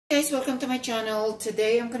guys, welcome to my channel.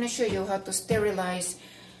 Today I'm going to show you how to sterilize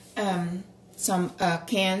some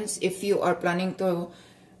cans if you are planning to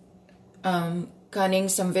canning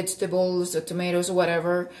some vegetables or tomatoes or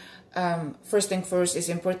whatever. First thing first is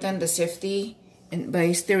important, the safety, and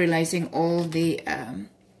by sterilizing all the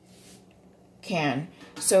can.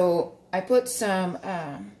 So I put some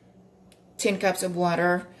 10 cups of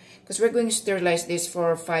water because we're going to sterilize this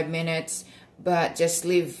for 5 minutes, but just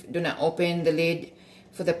leave, do not open the lid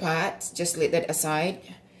for the pot, just let that aside.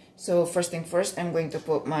 So first thing first, I'm going to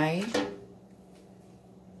put my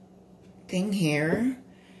thing here,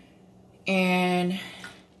 and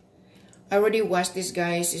I already washed this,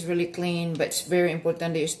 guys. It's really clean, but it's very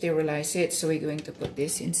important that you sterilize it. So we're going to put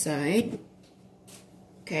this inside,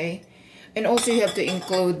 okay? And also you have to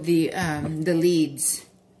include the lids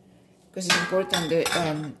because it's important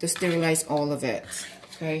to sterilize all of it,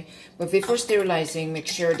 okay? But before sterilizing, make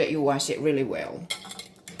sure that you wash it really well.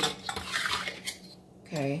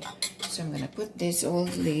 Okay, so I'm gonna put this all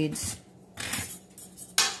lids.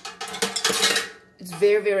 It's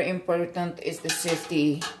very, very important is the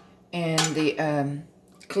safety and the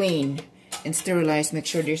clean and sterilize. Make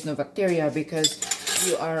sure there's no bacteria, because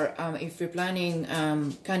you are if you're planning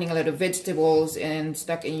canning a lot of vegetables and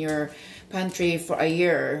stuck in your pantry for a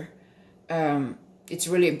year, it's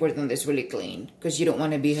really important that it's really clean, because you don't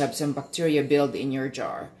want to have some bacteria build in your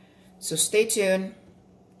jar. So stay tuned.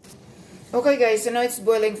 Okay guys, so now it's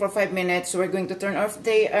boiling for 5 minutes, so we're going to turn off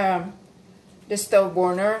the stove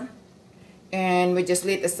burner, and we just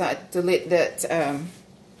let aside to let that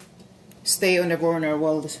stay on the burner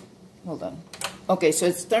while hold on. Okay, so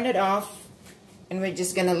it's turned it off, and we're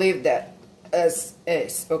just gonna leave that as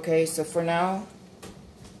is. Okay, so for now,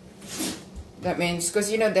 that means, because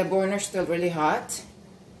you know the burner's still really hot,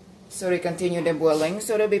 so we continue the boiling,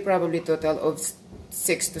 so it'll be probably total of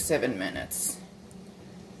 6 to 7 minutes.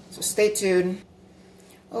 So stay tuned.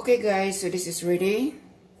 Okay guys, so this is ready.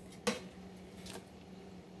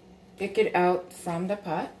 Take it out from the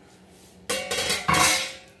pot,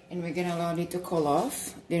 and we're gonna allow it to cool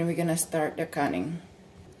off. Then we're gonna start the canning.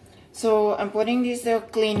 So I'm putting these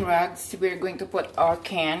clean rags. We're going to put our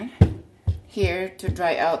can here to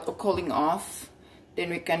dry out or cooling off. Then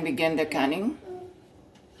we can begin the canning.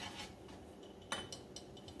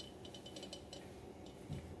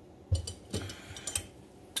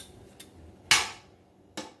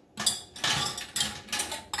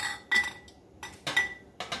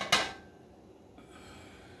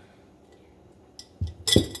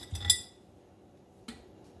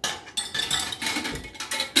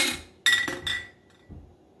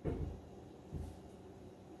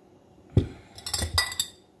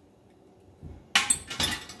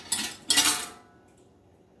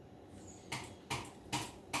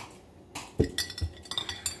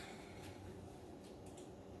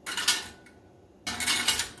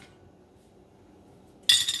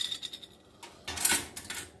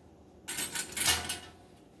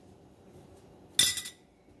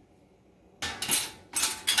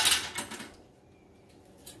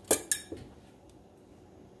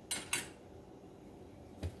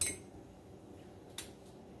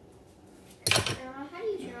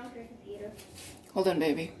 Hold on,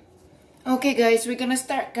 baby. Okay guys, we're gonna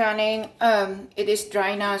start canning. It is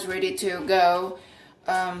dry now, it's ready to go.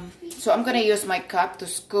 So I'm gonna use my cup to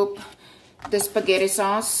scoop the spaghetti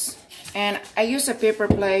sauce, and I use a paper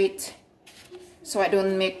plate so I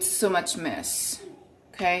don't make so much mess.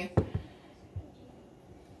 Okay,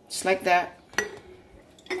 just like that.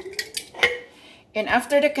 And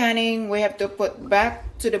after the canning, we have to put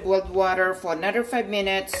back to the boiled water for another 5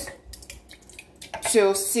 minutes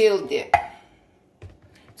to seal it,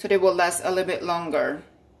 so they will last a little bit longer.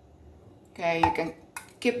 Okay, you can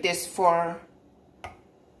keep this for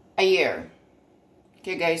a year.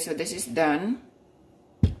 Okay guys, so this is done.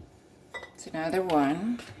 It's another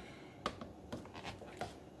one.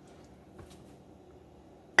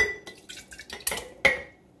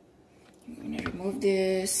 I'm gonna remove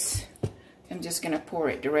this. I'm just gonna pour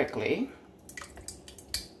it directly.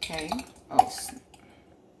 Okay. Oh.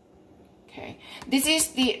 Okay. This is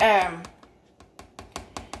the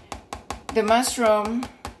mushroom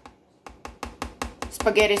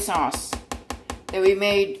spaghetti sauce that we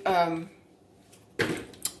made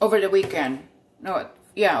over the weekend. No,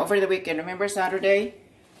 yeah, over the weekend. Remember Saturday?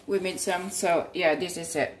 We made some. So, yeah, this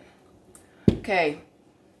is it. Okay.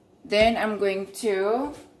 Then I'm going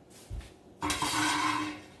to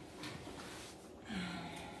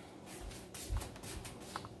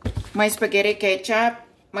my spaghetti ketchup,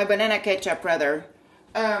 my banana ketchup rather.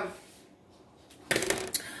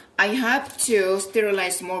 I have to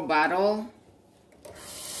sterilize more bottle.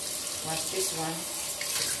 Watch this one.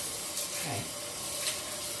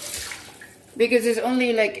 because it's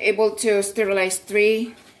only like able to sterilize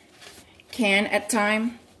 3 can at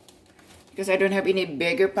time, because I don't have any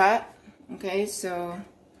bigger pot. Okay, so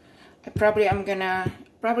I'm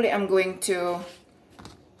going to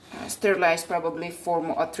sterilize probably 4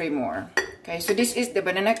 more or 3 more. Okay, so this is the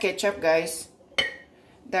banana ketchup, guys.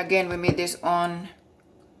 Again, we made this on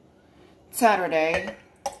Saturday,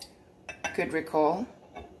 could recall.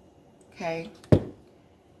 Okay,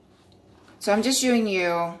 so I'm just showing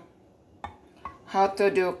you how to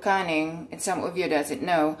do canning, and some of you doesn't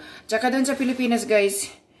know. Tsaka dun sa Pilipinas, guys,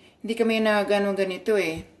 hindi kami na ganito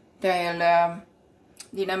eh, dahil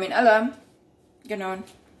di namin alam, ganon.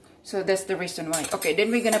 So that's the reason why. Okay,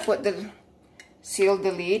 then we're gonna seal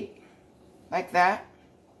the lid like that.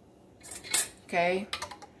 Okay,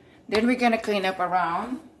 then we're gonna clean up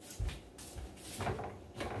around.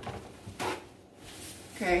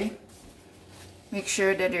 Okay, make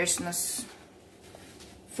sure that there's no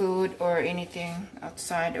food or anything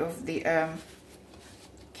outside of the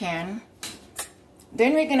can.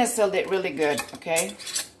 Then we're gonna seal it really good. Okay,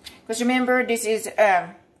 because remember, this is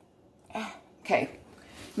okay,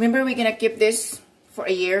 remember, we're gonna keep this for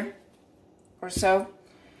a year or so.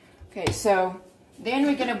 Okay, so then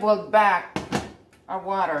we're gonna boil back our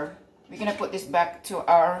water. We're gonna put this back to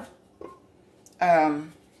our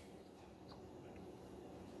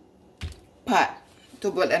pot to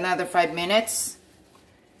boil another 5 minutes,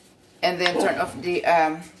 and then turn off the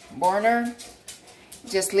burner.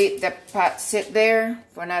 Just let the pot sit there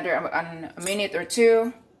for another a minute or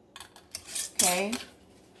 2. Okay,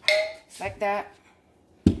 like that.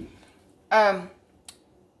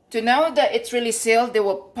 To know that it's really sealed, they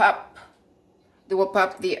will pop the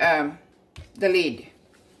lid.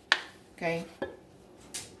 Okay,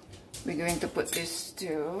 we're going to put this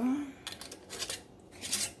to.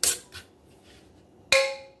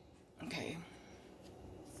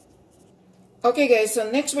 Okay guys, so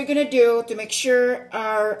next we're gonna do, to make sure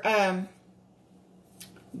our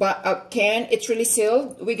can it's really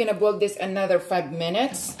sealed, we're gonna boil this another 5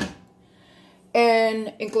 minutes,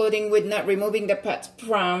 and including with not removing the pot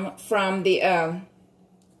from the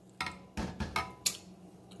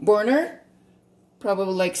burner,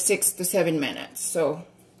 probably like 6 to 7 minutes. So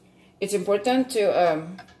it's important to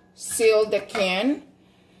seal the can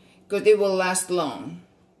because they will last long.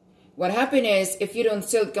 What happens is, if you don't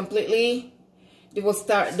seal it completely, they will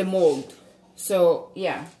start the mold. So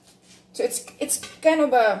yeah, so it's kind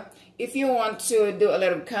of if you want to do a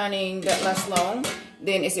lot of canning that lasts long,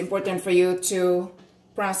 then it's important for you to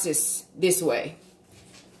process this way.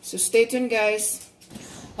 So stay tuned, guys.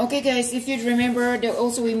 Okay guys, if you remember that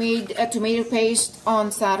also we made a tomato paste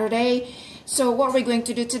on Saturday. So what we're going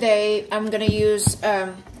to do today, I'm gonna use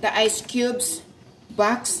the ice cubes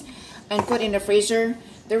box and put in the freezer.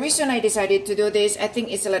 The reason I decided to do this, I think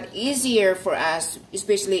it's a lot easier for us,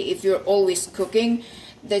 especially if you're always cooking,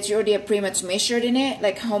 that you already have pretty much measured in it,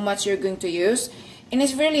 like how much you're going to use. And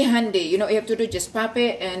it's really handy. You know, you have to do just pop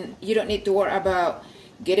it, and you don't need to worry about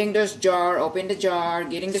getting those jar, open the jar,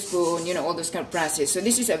 getting the spoon, you know, all those kind of process. So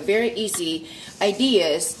this is a very easy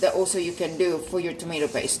ideas that also you can do for your tomato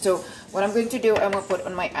paste. So what I'm going to do, I'm going to put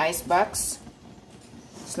on my ice box.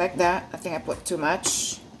 It's like that. I think I put too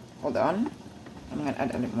much. Hold on. I'm going to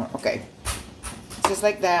add a little more. Okay. Just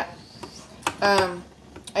like that.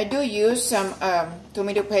 I do use some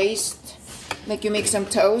tomato paste. Like you make some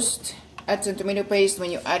toast. Add some tomato paste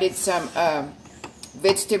when you added some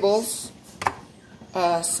vegetables.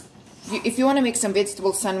 If you want to make some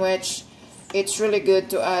vegetable sandwich, it's really good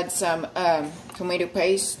to add some tomato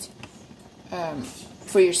paste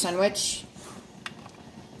for your sandwich.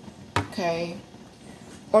 Okay.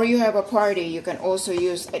 Or you have a party, you can also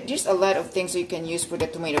use, just a lot of things you can use for the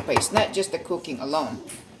tomato paste, not just the cooking alone.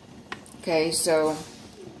 Okay, so,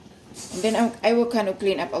 and then I will kind of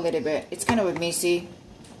clean up a little bit. It's kind of messy,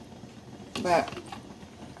 but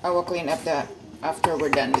I will clean up that after we're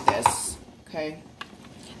done with this. Okay.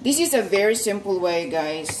 This is a very simple way,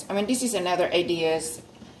 guys. I mean, this is another ideas,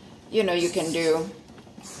 you know, you can do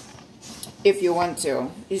if you want to.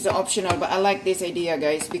 It's optional, but I like this idea,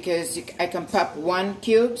 guys, because I can pop 1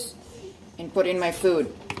 cubes and put in my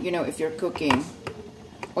food, you know, if you're cooking.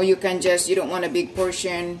 Or you can just, you don't want a big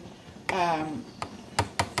portion,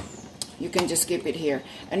 you can just keep it here.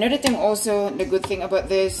 Another thing also, the good thing about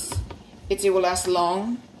this, it will last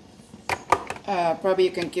long. Probably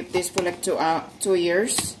you can keep this for like 2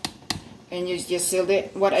 years, and you just sealed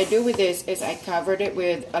it. What I do with this is I covered it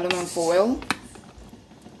with aluminum foil.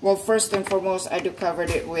 Well, first and foremost, I do covered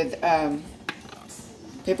it with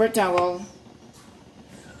paper towel,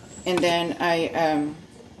 and then I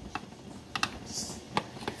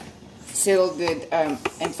sealed with and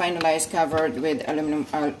finalized, covered with aluminum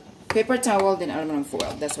paper towel, then aluminum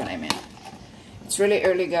foil. That's what I meant. It's really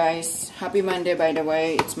early, guys. Happy Monday, by the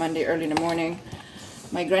way. It's Monday early in the morning.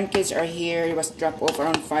 My grandkids are here. It was dropped off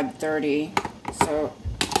around 5:30. So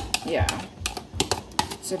yeah,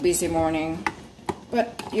 it's a busy morning.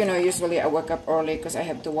 But you know, usually I wake up early because I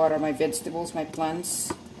have to water my vegetables, my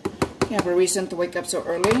plants. I have a reason to wake up so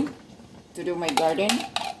early to do my garden.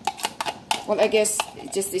 Well, I guess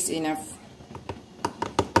it just is enough.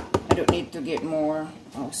 I don't need to get more.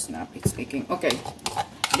 Oh snap, it's leaking. Okay,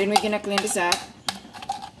 then we're gonna clean this up.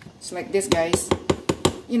 It's like this, guys.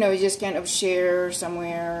 You know, you just kind of share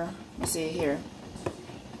somewhere. Let's see here.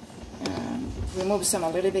 Remove some a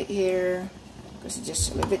little bit here because it's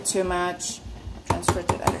just a little bit too much. Transfer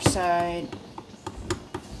to the other side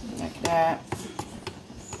like that.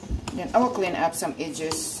 Then I will clean up some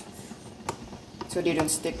edges so they don't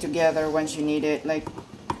stick together once you need it, like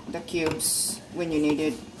the cubes when you need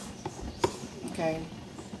it. Okay,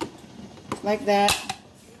 like that.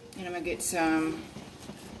 And I'm gonna get some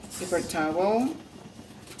paper towel,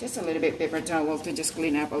 just a little bit paper towel to just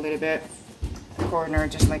clean up a little bit the corner,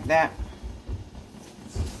 just like that.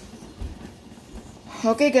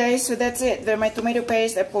 Okay, guys, so that's it. They're my tomato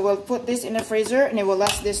paste. I will put this in the freezer and it will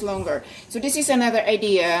last this longer. So this is another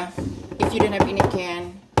idea. If you don't have any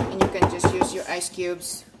can, and you can just use your ice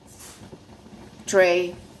cubes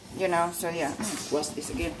tray, you know. So yeah, wash this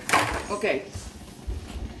again. Okay.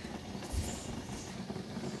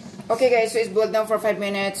 Okay, guys, so it's boiled down for 5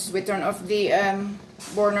 minutes. We turn off the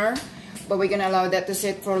burner, but we're gonna allow that to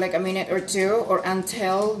sit for like a minute or two, or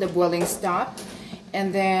until the boiling stops.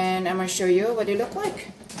 And then I'm gonna show you what they look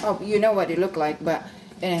like. Oh, you know what they look like, but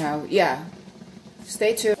anyhow, yeah.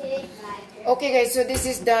 Stay tuned. Okay, guys, so this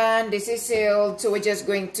is done. This is sealed. So we're just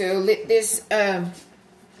going to let this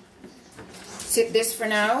sit this for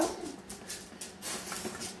now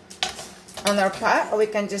on our pot, or we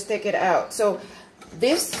can just take it out. So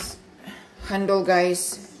this handle,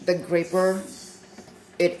 guys, the grapper,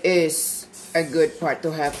 it is a good part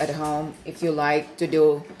to have at home if you like to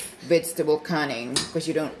do vegetable canning, because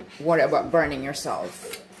you don't worry about burning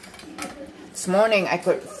yourself. This morning I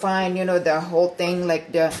could find, you know, the whole thing,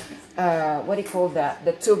 like the what do you call that,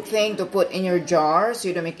 the tube thing to put in your jar so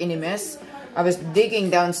you don't make any mess. I was digging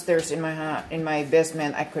downstairs in my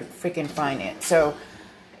basement. I could freaking find it. So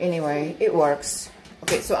anyway, it works.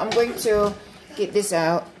 Okay, so I'm going to get this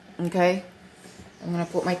out. Okay, I'm gonna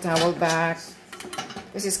put my towel back.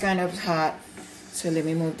 This is kind of hot, so let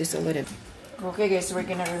me move this a little bit. Okay, guys, so we're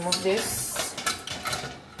gonna remove this.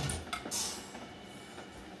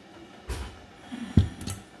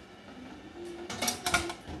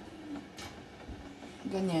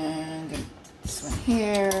 Ganyan. Get this one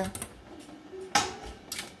here.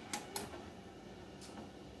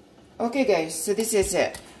 Okay, guys, so this is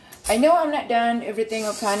it. I know I'm not done everything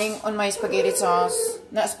of canning on my spaghetti sauce.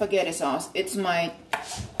 Not spaghetti sauce, it's my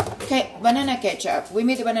banana ketchup. We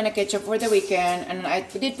made the banana ketchup for the weekend, and I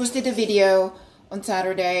did posted a video on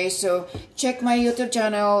Saturday. So check my YouTube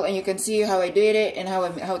channel and you can see how I did it and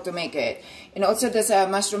how to make it. And also there's a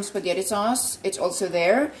mushroom spaghetti sauce. It's also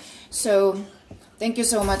there. So thank you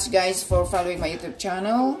so much, guys, for following my YouTube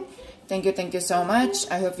channel. Thank you so much.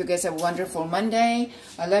 I hope you guys have a wonderful Monday.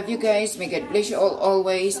 I love you guys. May God bless you all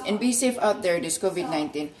always, and be safe out there this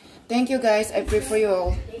COVID-19. Thank you, guys. I pray for you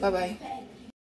all. Bye-bye.